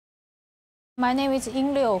My name is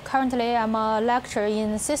Ling Liu. Currently, I'm a lecturer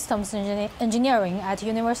in systems engineering at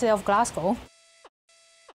University of Glasgow.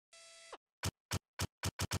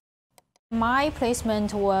 My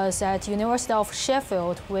placement was at University of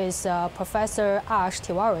Sheffield with Professor Ash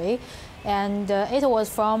Tiwari, and it was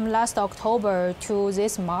from last October to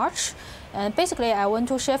this March. And basically, I went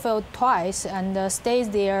to Sheffield twice and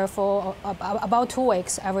stayed there for about 2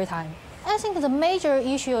 weeks every time. I think the major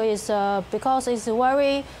issue is because it's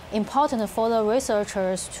very important for the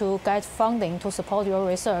researchers to get funding to support your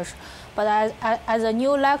research. But as a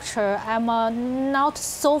new lecturer, I'm not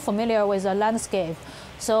so familiar with the landscape.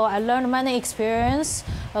 So I learned many experience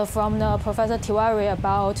from the Professor Tiwari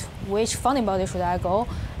about which funding body should I go,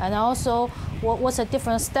 and also what's a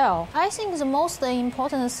different style. I think the most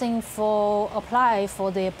important thing for apply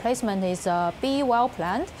for the placement is be well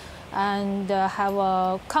planned and have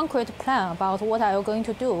a concrete plan about what are you going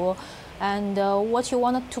to do and what you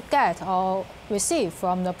want to get or receive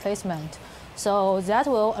from the placement. So that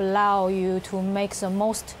will allow you to make the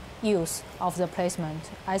most use of the placement.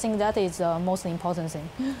 I think that is the most important thing.